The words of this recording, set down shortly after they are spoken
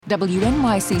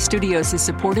WNYC Studios is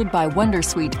supported by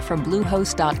Wondersuite from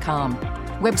Bluehost.com.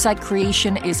 Website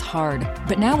creation is hard,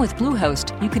 but now with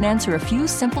Bluehost, you can answer a few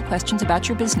simple questions about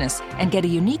your business and get a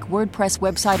unique WordPress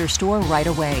website or store right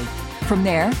away. From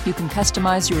there, you can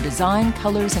customize your design,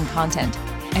 colors, and content.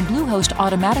 And Bluehost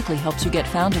automatically helps you get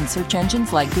found in search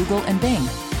engines like Google and Bing.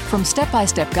 From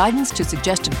step-by-step guidance to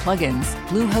suggested plugins,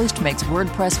 Bluehost makes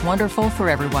WordPress wonderful for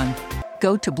everyone.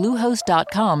 Go to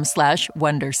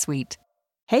bluehost.com/wondersuite.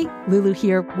 Hey, Lulu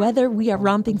here. Whether we are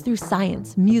romping through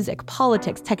science, music,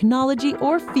 politics, technology,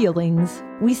 or feelings,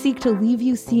 we seek to leave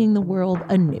you seeing the world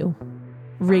anew.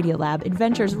 Radiolab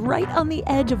adventures right on the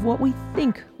edge of what we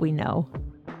think we know,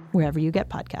 wherever you get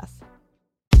podcasts.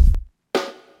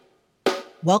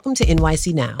 Welcome to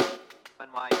NYC Now,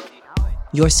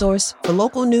 your source for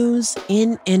local news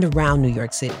in and around New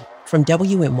York City from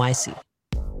WNYC.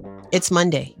 It's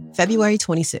Monday, February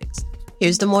 26th.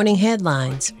 Here's the morning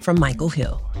headlines from Michael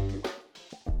Hill.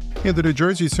 In the New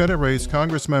Jersey Senate race,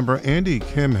 Congressmember Andy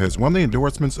Kim has won the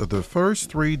endorsements of the first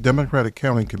three Democratic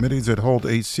county committees that hold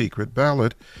a secret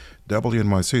ballot.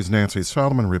 WNYC's Nancy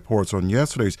Solomon reports on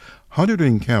yesterday's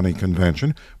Hunterdon County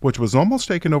Convention, which was almost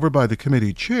taken over by the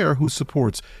committee chair who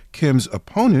supports Kim's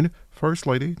opponent, First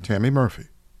Lady Tammy Murphy.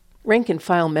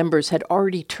 Rank-and-file members had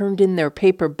already turned in their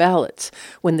paper ballots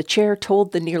when the chair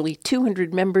told the nearly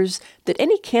 200 members that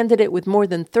any candidate with more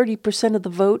than 30% of the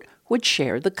vote would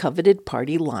share the coveted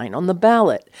party line on the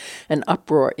ballot. An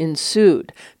uproar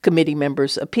ensued. Committee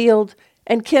members appealed,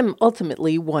 and Kim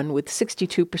ultimately won with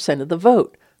 62% of the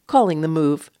vote, calling the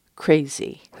move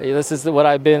crazy. This is what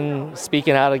I've been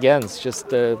speaking out against, just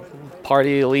the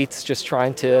party elites just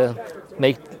trying to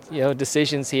make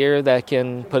decisions here that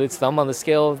can put its thumb on the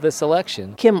scale of this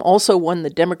election. Kim also won the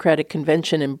Democratic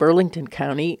convention in Burlington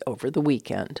County over the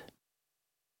weekend.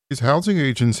 His housing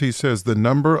agency says the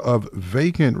number of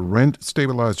vacant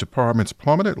rent-stabilized apartments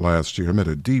plummeted last year amid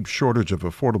a deep shortage of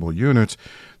affordable units.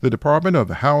 The Department of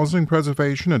Housing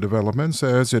Preservation and Development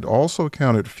says it also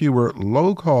counted fewer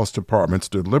low-cost apartments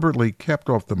deliberately kept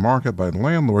off the market by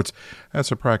landlords.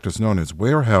 That's a practice known as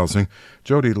warehousing.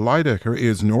 Jody Leidecker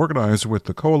is an organizer with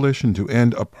the Coalition to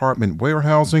End Apartment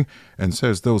Warehousing and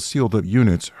says those sealed-up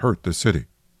units hurt the city.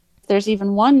 There's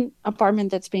even one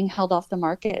apartment that's being held off the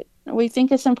market. We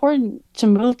think it's important to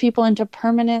move people into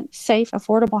permanent, safe,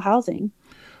 affordable housing.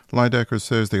 Leidecker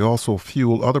says they also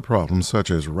fuel other problems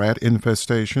such as rat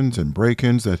infestations and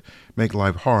break-ins that make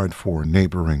life hard for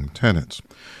neighboring tenants.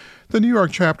 The New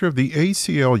York chapter of the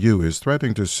ACLU is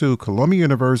threatening to sue Columbia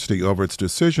University over its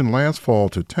decision last fall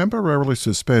to temporarily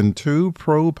suspend two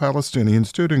pro-Palestinian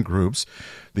student groups.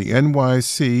 The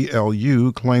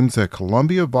NYCLU claims that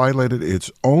Columbia violated its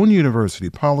own university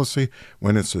policy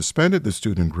when it suspended the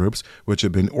student groups, which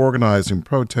had been organizing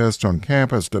protests on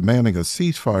campus demanding a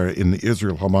ceasefire in the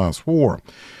Israel-Hamas war.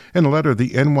 In a letter,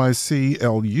 the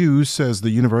NYCLU says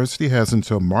the university has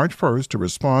until March 1st to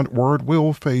respond or it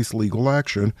will face legal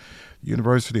action. The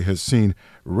university has seen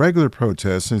regular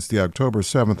protests since the October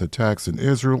 7th attacks in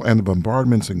Israel and the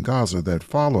bombardments in Gaza that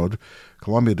followed.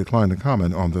 Columbia declined to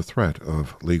comment on the threat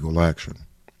of legal action.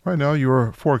 Right now,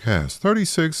 your forecast,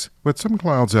 36 with some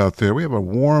clouds out there. We have a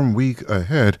warm week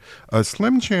ahead. A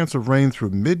slim chance of rain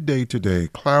through midday today.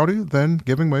 Cloudy, then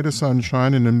giving way to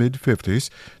sunshine in the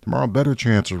mid-50s. Tomorrow, better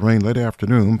chance of rain late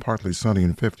afternoon, partly sunny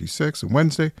in 56. And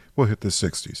Wednesday, we'll hit the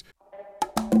 60s.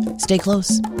 Stay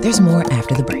close. There's more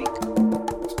after the break.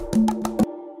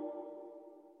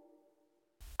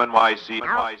 NYC.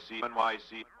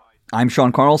 I'm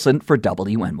Sean Carlson for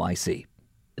WNYC.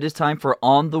 It is time for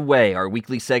On the Way, our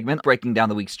weekly segment breaking down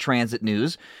the week's transit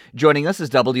news. Joining us is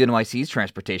WNYC's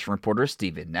transportation reporter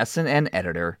Stephen Nessen and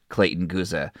editor Clayton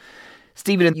Guse.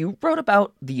 Stephen, you wrote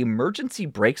about the emergency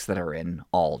brakes that are in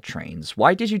all trains.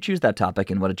 Why did you choose that topic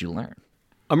and what did you learn?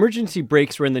 Emergency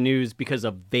brakes were in the news because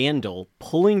a vandal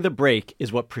pulling the brake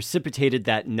is what precipitated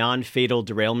that non-fatal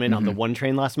derailment on the one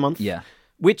train last month. Yeah.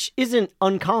 Which isn't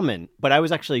uncommon, but I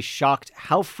was actually shocked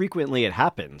how frequently it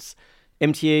happens.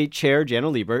 MTA Chair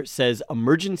Janno Lieber says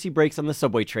emergency brakes on the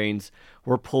subway trains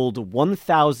were pulled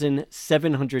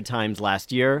 1,700 times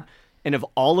last year, and of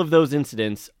all of those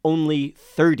incidents, only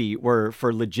 30 were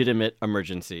for legitimate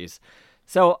emergencies.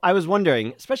 So I was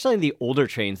wondering, especially in the older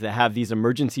trains that have these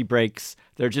emergency brakes,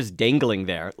 they're just dangling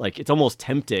there. Like, it's almost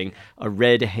tempting, a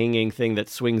red hanging thing that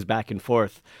swings back and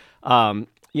forth.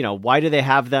 Why do they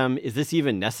have them? Is this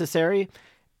even necessary?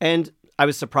 And I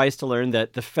was surprised to learn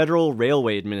that the Federal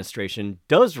Railway Administration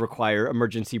does require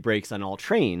emergency brakes on all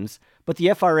trains, but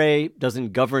the FRA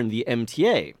doesn't govern the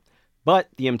MTA. But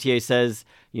the MTA says,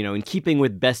 in keeping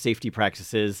with best safety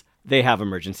practices, they have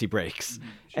emergency brakes.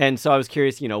 And so I was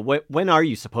curious, when are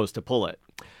you supposed to pull it?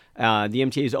 The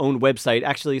MTA's own website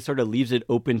actually sort of leaves it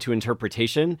open to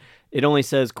interpretation. It only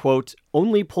says, quote,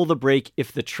 only pull the brake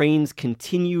if the train's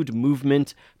continued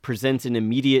movement presents an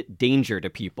immediate danger to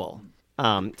people.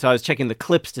 So I was checking the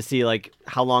clips to see like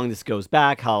how long this goes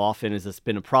back, how often has this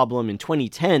been a problem. In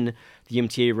 2010, the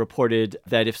MTA reported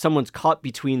that if someone's caught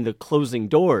between the closing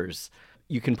doors,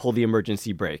 you can pull the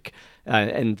emergency brake.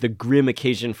 And the grim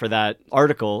occasion for that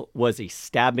article was a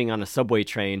stabbing on a subway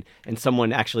train, and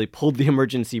someone actually pulled the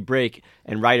emergency brake,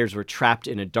 and riders were trapped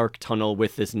in a dark tunnel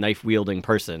with this knife-wielding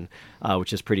person,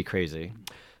 which is pretty crazy.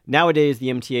 Nowadays, the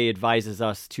MTA advises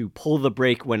us to pull the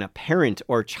brake when a parent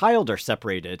or child are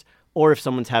separated, or if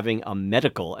someone's having a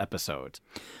medical episode.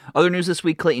 Other news this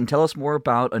week, Clayton, tell us more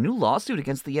about a new lawsuit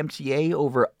against the MTA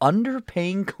over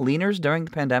underpaying cleaners during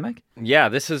the pandemic. Yeah,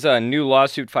 this is a new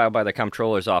lawsuit filed by the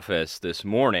Comptroller's office this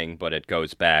morning, but it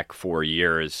goes back 4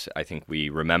 years. I think we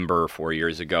remember 4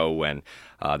 years ago when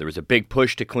there was a big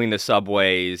push to clean the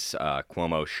subways.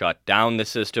 Cuomo shut down the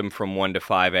system from 1 to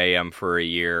 5 a.m. for a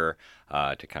year.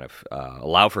 To kind of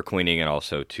allow for cleaning and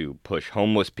also to push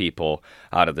homeless people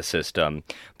out of the system.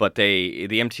 But the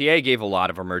MTA gave a lot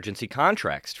of emergency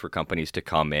contracts for companies to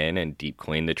come in and deep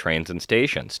clean the trains and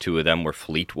stations. 2 of them were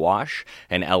Fleet Wash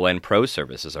and LN Pro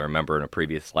Services. I remember in a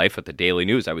previous life at the Daily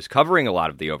News, I was covering a lot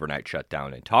of the overnight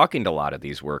shutdown and talking to a lot of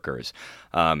these workers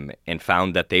and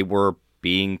found that they were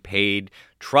being paid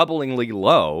troublingly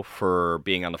low for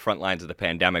being on the front lines of the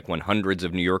pandemic when hundreds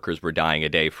of New Yorkers were dying a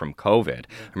day from COVID.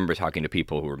 I remember talking to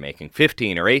people who were making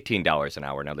 $15 or $18 an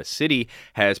hour. Now, the city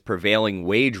has prevailing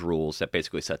wage rules that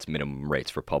basically sets minimum rates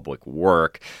for public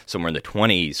work, somewhere in the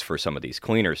 20s for some of these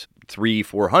cleaners.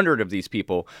 300-400 of these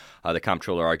people, the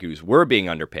comptroller argues, were being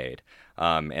underpaid.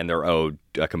 And they're owed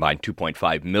a combined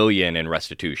 $2.5 million in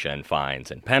restitution, fines,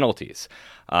 and penalties.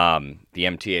 The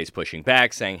MTA is pushing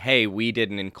back, saying, hey, we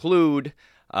didn't include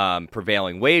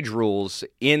prevailing wage rules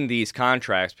in these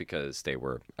contracts because they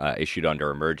were issued under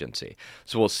emergency.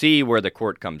 So we'll see where the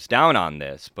court comes down on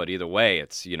this. But either way,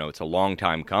 it's a long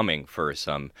time coming for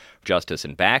some justice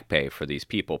and back pay for these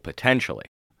people potentially.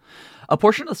 A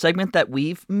portion of the segment that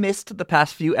we've missed the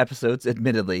past few episodes,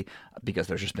 admittedly, because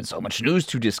there's just been so much news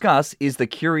to discuss, is the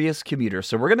Curious Commuter.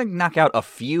 So we're going to knock out a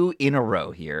few in a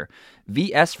row here.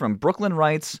 VS from Brooklyn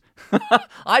writes,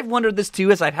 I've wondered this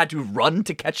too as I've had to run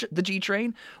to catch the G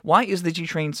train. Why is the G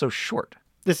train so short?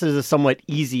 This is a somewhat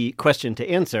easy question to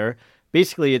answer.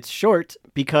 Basically, it's short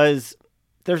because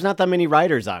there's not that many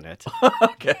riders on it.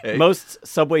 Okay. Most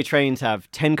subway trains have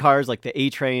 10 cars, like the A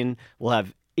train will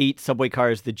have 8 subway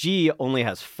cars. The G only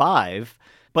has 5,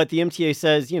 but the MTA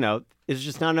says, there's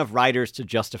just not enough riders to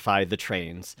justify the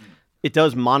trains. It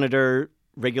does monitor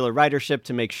regular ridership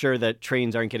to make sure that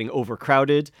trains aren't getting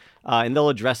overcrowded, and they'll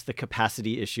address the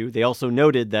capacity issue. They also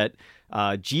noted that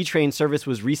G train service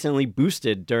was recently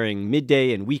boosted during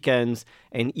midday and weekends,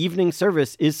 and evening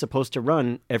service is supposed to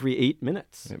run every 8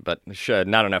 minutes. But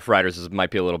not enough riders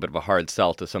might be a little bit of a hard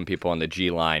sell to some people on the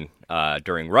G line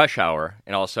during rush hour.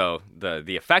 And also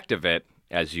the effect of it,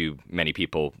 as many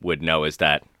people would know, is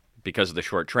that because of the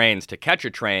short trains, to catch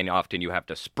a train, often you have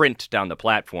to sprint down the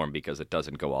platform because it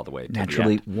doesn't go all the way to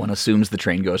Naturally, the end. One assumes the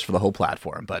train goes for the whole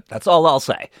platform, but that's all I'll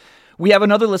say. We have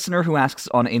another listener who asks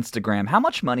on Instagram, how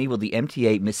much money will the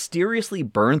MTA mysteriously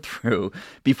burn through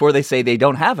before they say they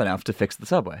don't have enough to fix the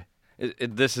subway?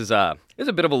 This is a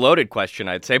bit of a loaded question,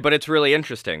 I'd say, but it's really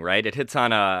interesting, right? It hits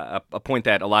on a point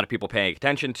that a lot of people paying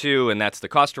attention to, and that's the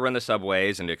cost to run the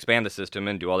subways and to expand the system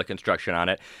and do all the construction on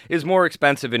it is more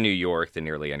expensive in New York than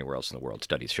nearly anywhere else in the world.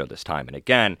 Studies show this time and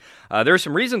again. There are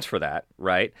some reasons for that,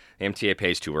 right? The MTA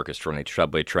pays 2 workers to run each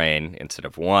subway train instead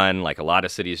of 1, like a lot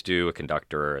of cities do, a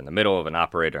conductor in the middle of an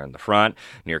operator in the front.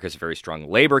 New York has a very strong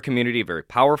labor community, very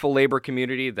powerful labor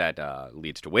community that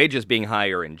leads to wages being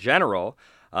higher in general.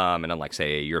 And unlike,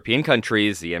 say, European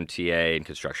countries, the MTA and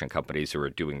construction companies who are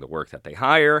doing the work that they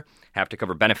hire have to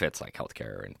cover benefits like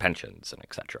healthcare and pensions and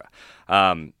et cetera.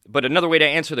 But another way to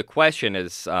answer the question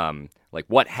is,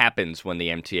 what happens when the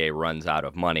MTA runs out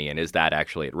of money, and is that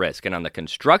actually at risk? And on the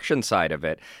construction side of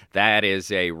it, that is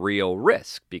a real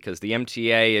risk because the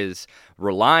MTA is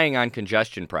relying on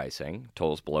congestion pricing,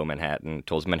 tolls Manhattan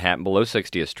below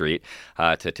 60th Street,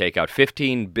 to take out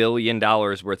 $15 billion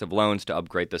worth of loans to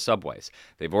upgrade the subways.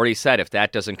 They've already said if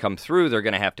that doesn't come through, they're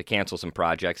going to have to cancel some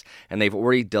projects, and they've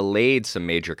already delayed some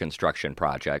major construction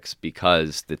projects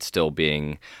because it's still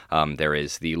being, there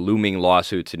is the looming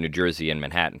lawsuits in New Jersey and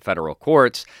Manhattan federal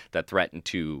courts that threaten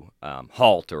to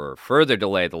halt or further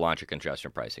delay the launch of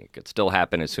congestion pricing. It could still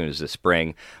happen as soon as this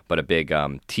spring, but a big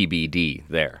TBD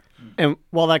there. And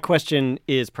while that question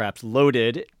is perhaps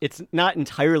loaded, it's not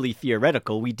entirely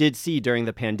theoretical. We did see during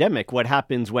the pandemic what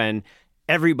happens when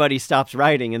everybody stops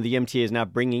riding and the MTA is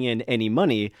not bringing in any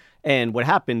money. And what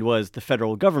happened was the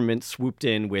federal government swooped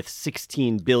in with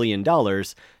 $16 billion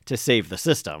to save the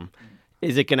system.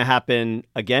 Is it going to happen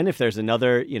again if there's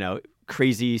another,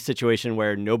 crazy situation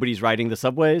where nobody's riding the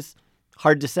subways?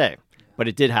 Hard to say, but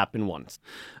it did happen once.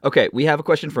 Okay, we have a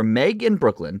question from Meg in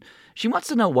Brooklyn. She wants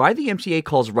to know why the MTA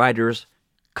calls riders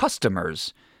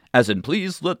customers, as in,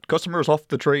 please let customers off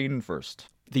the train first.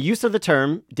 The use of the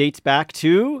term dates back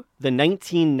to the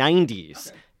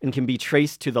 1990s and can be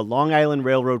traced to the Long Island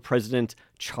Railroad president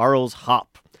Charles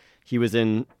Hopp. He was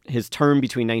in his term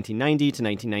between 1990 to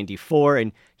 1994,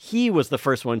 and he was the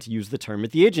first one to use the term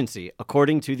at the agency,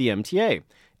 according to the MTA,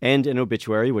 and an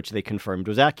obituary which they confirmed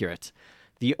was accurate.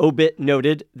 The obit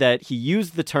noted that he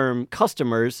used the term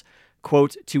customers,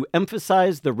 quote, to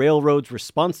emphasize the railroad's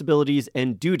responsibilities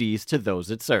and duties to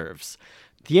those it serves.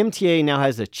 The MTA now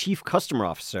has a chief customer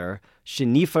officer,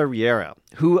 Shanifa Riera,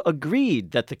 who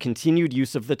agreed that the continued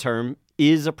use of the term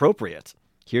is appropriate.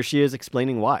 Here she is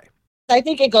explaining why. I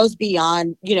think it goes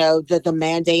beyond, the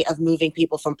mandate of moving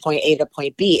people from point A to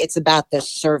point B. It's about the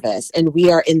service, and we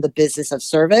are in the business of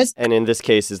service. And in this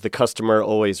case, is the customer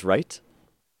always right?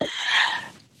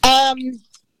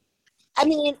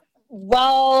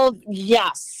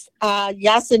 Yes.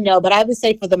 Yes and no, but I would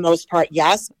say for the most part,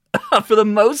 yes. For the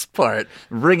most part,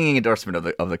 ringing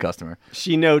endorsement of the customer.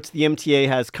 She notes the MTA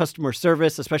has customer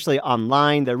service, especially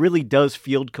online, that really does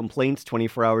field complaints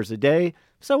 24 hours a day.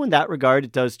 So in that regard,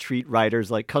 it does treat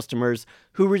riders like customers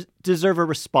who deserve a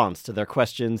response to their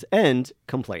questions and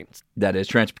complaints. That is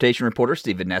transportation reporter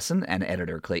Stephen Nessen and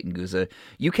editor Clayton Guse.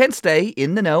 You can stay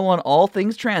in the know on all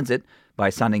things transit by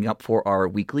signing up for our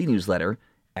weekly newsletter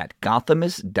at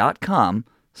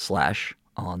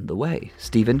gothamist.com/ontheway.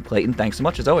 Stephen, Clayton, thanks so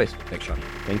much as always. Thanks, Sean.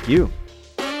 Thank you.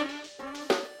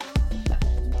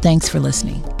 Thanks for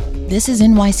listening. This is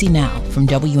NYC Now from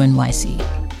WNYC.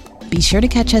 Be sure to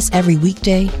catch us every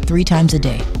weekday, 3 times a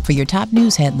day, for your top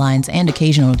news headlines and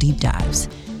occasional deep dives.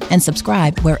 And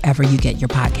subscribe wherever you get your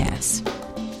podcasts.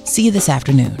 See you this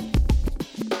afternoon.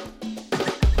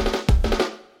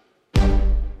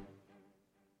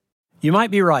 You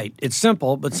might be right. It's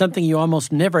simple, but something you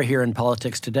almost never hear in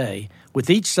politics today, with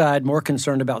each side more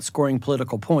concerned about scoring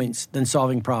political points than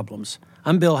solving problems.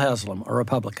 I'm Bill Haslam, a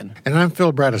Republican. And I'm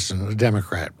Phil Bredesen, a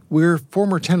Democrat. We're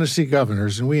former Tennessee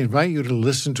governors, and we invite you to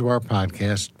listen to our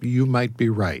podcast, You Might Be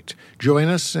Right. Join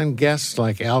us and guests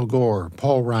like Al Gore,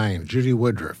 Paul Ryan, Judy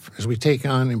Woodruff, as we take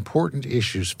on important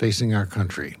issues facing our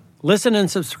country. Listen and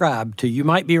subscribe to You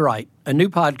Might Be Right, a new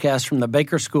podcast from the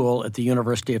Baker School at the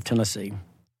University of Tennessee.